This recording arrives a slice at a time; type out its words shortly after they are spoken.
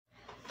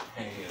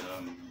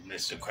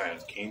Mr.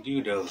 Krabs, can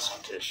you do those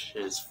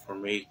dishes for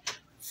me?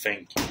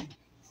 Thank you.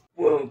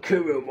 Well,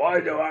 Kevin,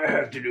 why do I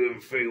have to do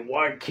everything?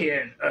 Why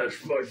can't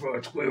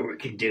SpongeBob Squidward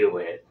can do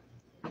it?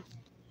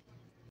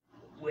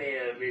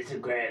 Well, Mr.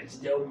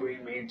 Krabs, don't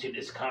bring me into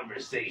this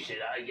conversation.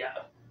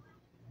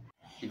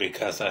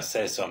 Because I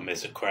said so,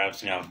 Mr.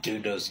 Krabs. Now do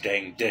those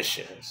dang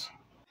dishes.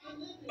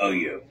 Oh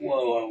yeah.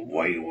 Well,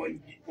 what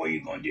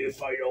you gonna do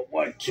if I don't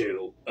want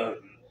to,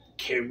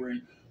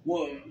 Cameron?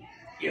 Well,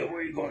 yeah, what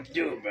are you gonna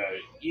do about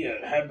it?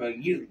 Yeah, how about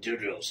you do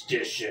those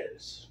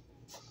dishes?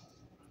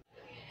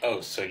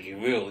 Oh, so you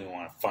really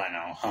want to find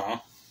out, huh?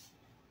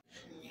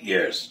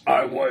 Yes,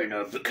 I want to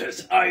know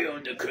because I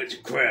own the Krusty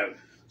Krab.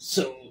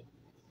 So,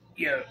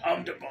 yeah,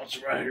 I'm the boss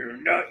right here,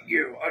 not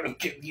you. I don't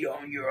care if you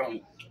own your own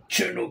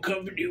channel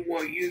company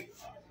while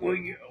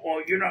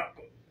you're not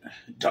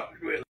talking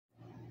really.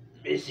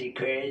 Mr.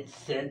 Krabs,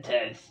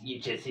 sometimes you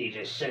just need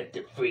to shut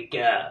the freak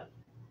up.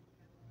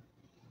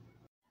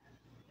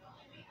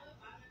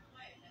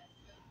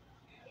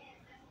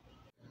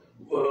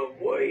 Well,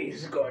 what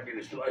is going to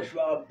do,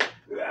 SpongeBob?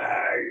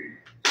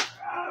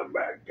 Oh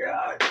my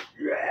God!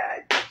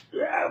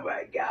 Oh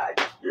my God!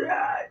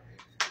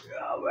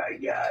 Oh my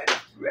God!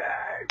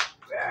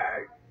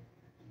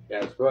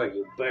 That's right.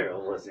 You better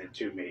listen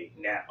to me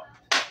now.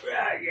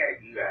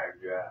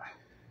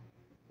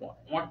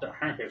 What the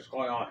heck is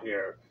going on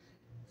here?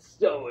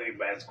 Sorry,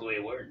 my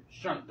Squidward.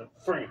 Shut the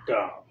freak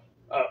up.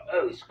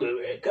 Oh,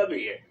 Squidward, come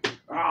here.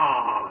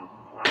 Oh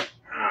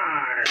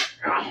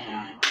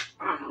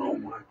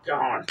my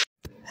God.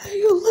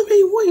 Hey,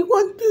 Olivia, what you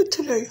want to do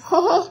today,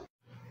 huh?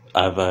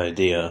 I have an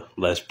idea.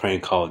 Let's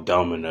prank call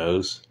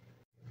Domino's.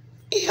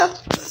 Yeah,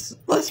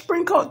 let's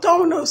bring out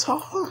Domino's,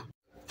 huh?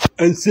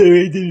 I'm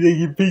sorry I didn't like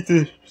your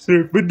pizza,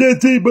 sir, but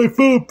that's ain't my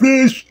fault,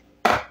 Flash.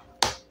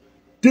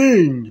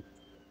 Dang.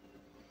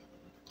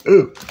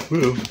 Oh,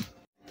 well.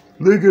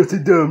 Look up to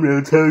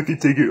Domino's, how I can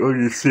take your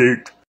order,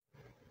 sir.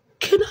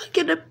 Can I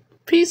get a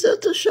pizza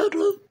to shut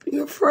up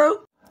your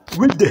throat?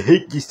 What the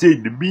heck you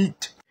saying to me?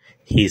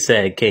 He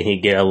said, can he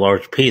get a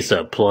large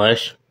pizza,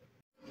 Plush?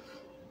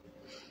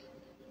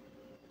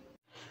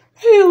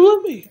 Hey,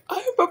 Olivia, I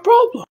have a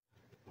problem.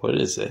 What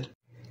is it?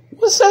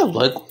 What's that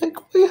look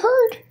like we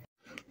heard?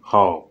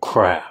 Oh,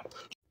 crap.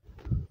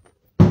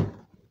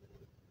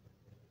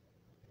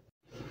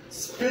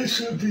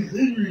 Special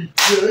delivery,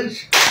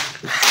 Josh.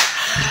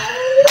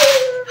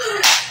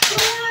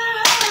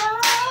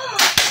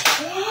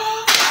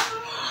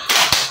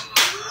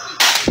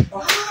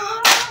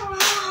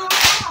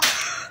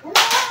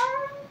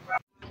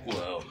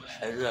 Well,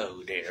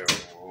 hello there,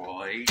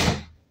 Roy.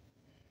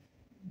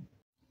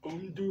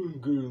 I'm doing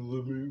good,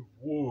 Lemmy.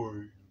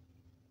 Why?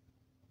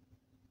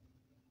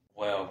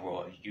 Well,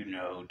 Roy, you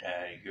know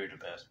that you're the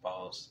best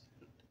boss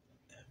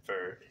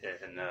ever,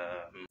 and,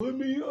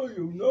 Lemmy, I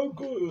am not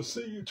going to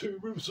send you to your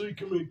room so you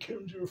can make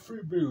Kendra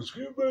free bills.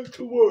 Get back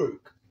to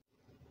work.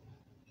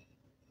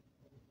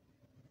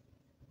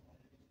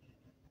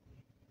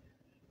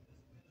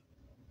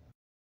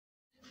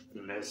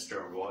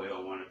 Mr. Roy, I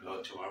want to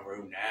go to my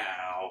room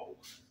now.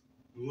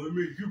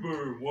 Lemmy, you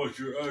better watch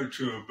your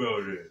attitude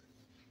about it.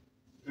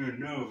 And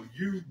now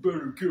you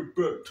better get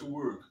back to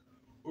work,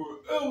 or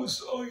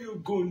else I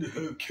am going to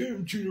have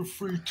Cam Jr.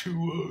 free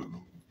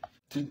to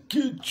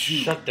get you.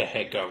 Shut the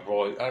heck up,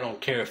 Roy. I don't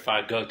care if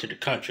I go to the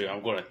country.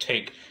 I'm going to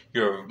take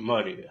your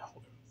money.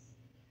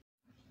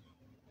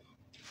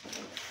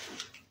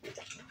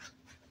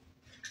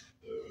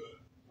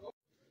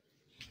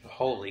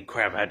 Holy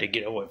crap, I had to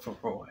get away from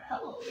Roy.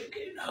 Hello,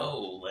 Iggy.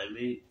 No,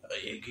 Lemmy.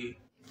 Iggy.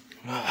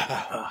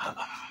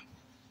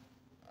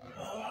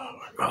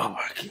 Oh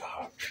my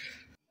God.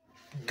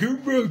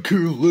 Get back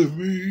here,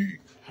 Lemmy.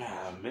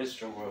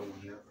 Mr. Roy,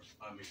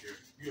 let me hear.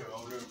 Yeah,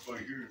 I'll never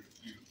hear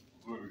you.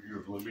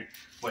 Here, Lemmy.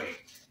 Wait.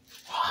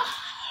 Oh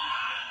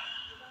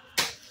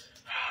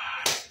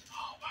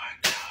my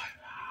God.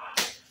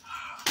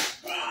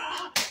 Oh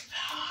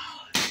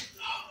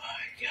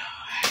my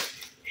God.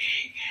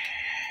 Iggy.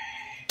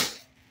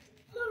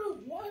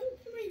 Why are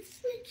you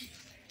freaking?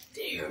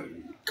 Dear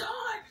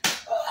God.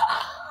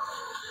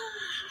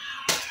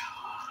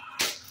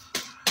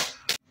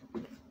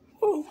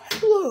 Oh,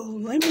 hello,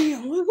 Lemmy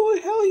and Wiggly.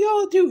 How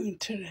y'all doing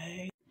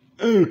today?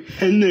 Oh,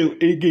 hello,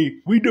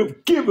 Iggy. We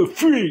don't give a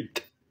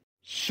freak.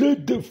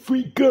 Shut the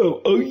freak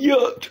up, oh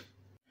yacht.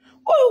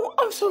 Oh,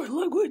 I'm sorry,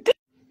 Wiggly.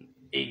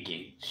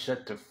 Iggy,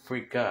 shut the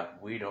freak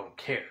up. We don't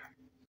care.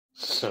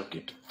 So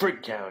get the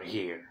freak out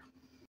here.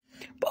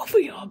 Both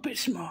of y'all bit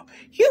small.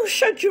 You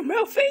shut your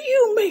mouth and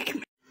you make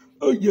me.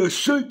 Oh yeah,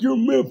 shut your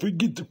mouth and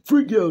get the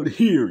freak out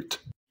here.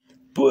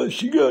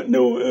 Plus, you got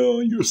no one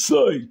on your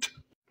side.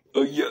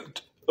 Oh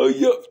yacht, oh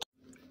yacht.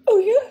 Oh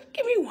yeah?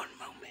 Give me one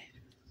moment.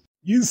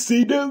 You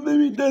see that,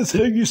 Lemmy? That's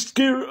how you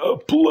scare a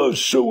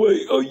plush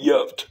away, oh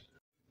yacht.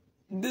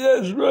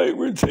 That's right,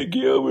 we're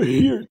taking over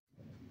here.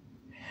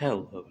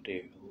 Hello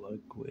there,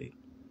 Ludwig.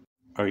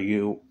 Are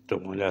you the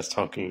one that's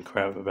talking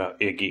crap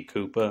about Iggy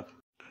Koopa?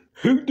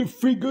 Who the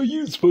freak are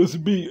you supposed to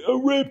be? A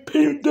red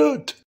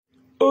panda?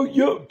 Oh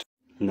yacht.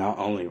 Not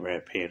only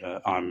Red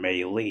Panda, I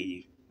may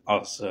leave.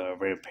 also a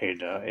red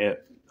panda.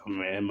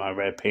 And my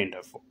red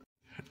panda.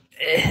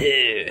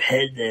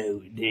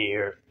 Hello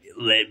there,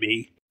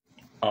 Lemmy.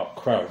 Oh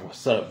crap!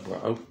 What's up,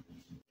 bro?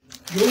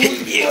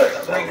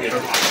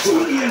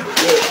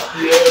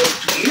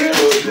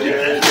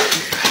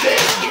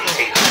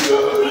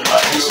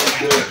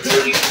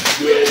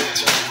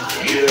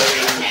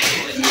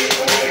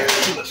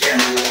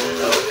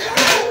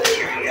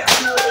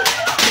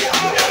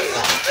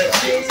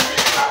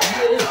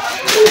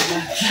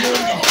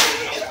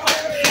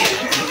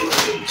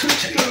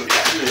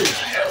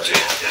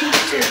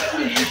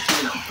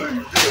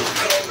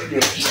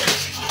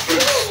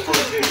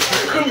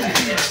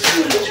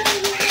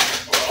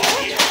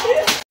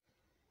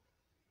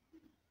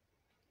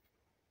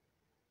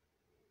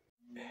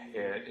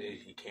 Yeah,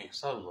 you can't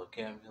stop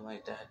looking at me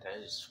like that.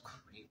 That is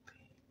creepy.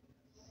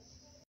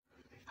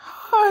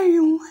 Hi,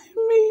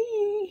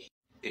 Lemmy.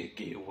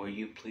 Iggy, will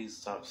you please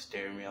stop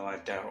staring at me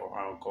like that, or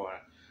I'm going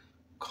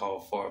to call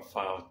for a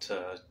file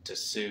to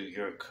sue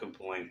your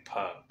Koopaling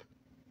pup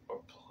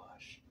or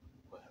plush,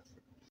 whatever.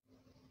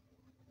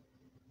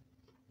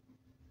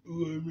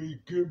 Let me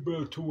get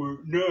back to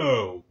work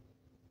now.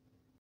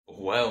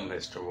 Well,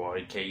 Mr.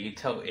 Roy, can you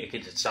tell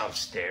Iggy to stop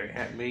staring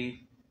at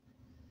me?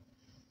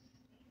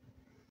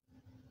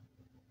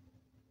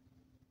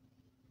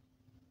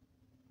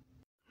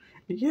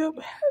 Yep,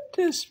 had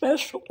this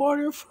special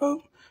water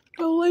from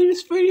the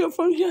latest video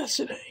from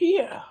yesterday.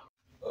 Yeah.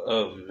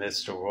 Oh,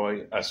 Mr.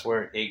 Roy, I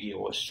swear Iggy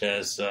was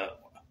just, Let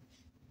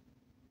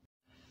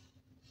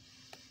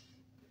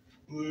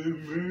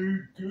me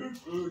get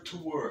back to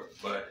work.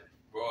 But,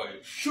 Roy,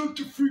 Shut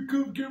the freak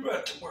up, get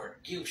back to work.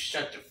 you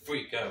shut the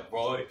freak up,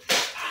 Roy.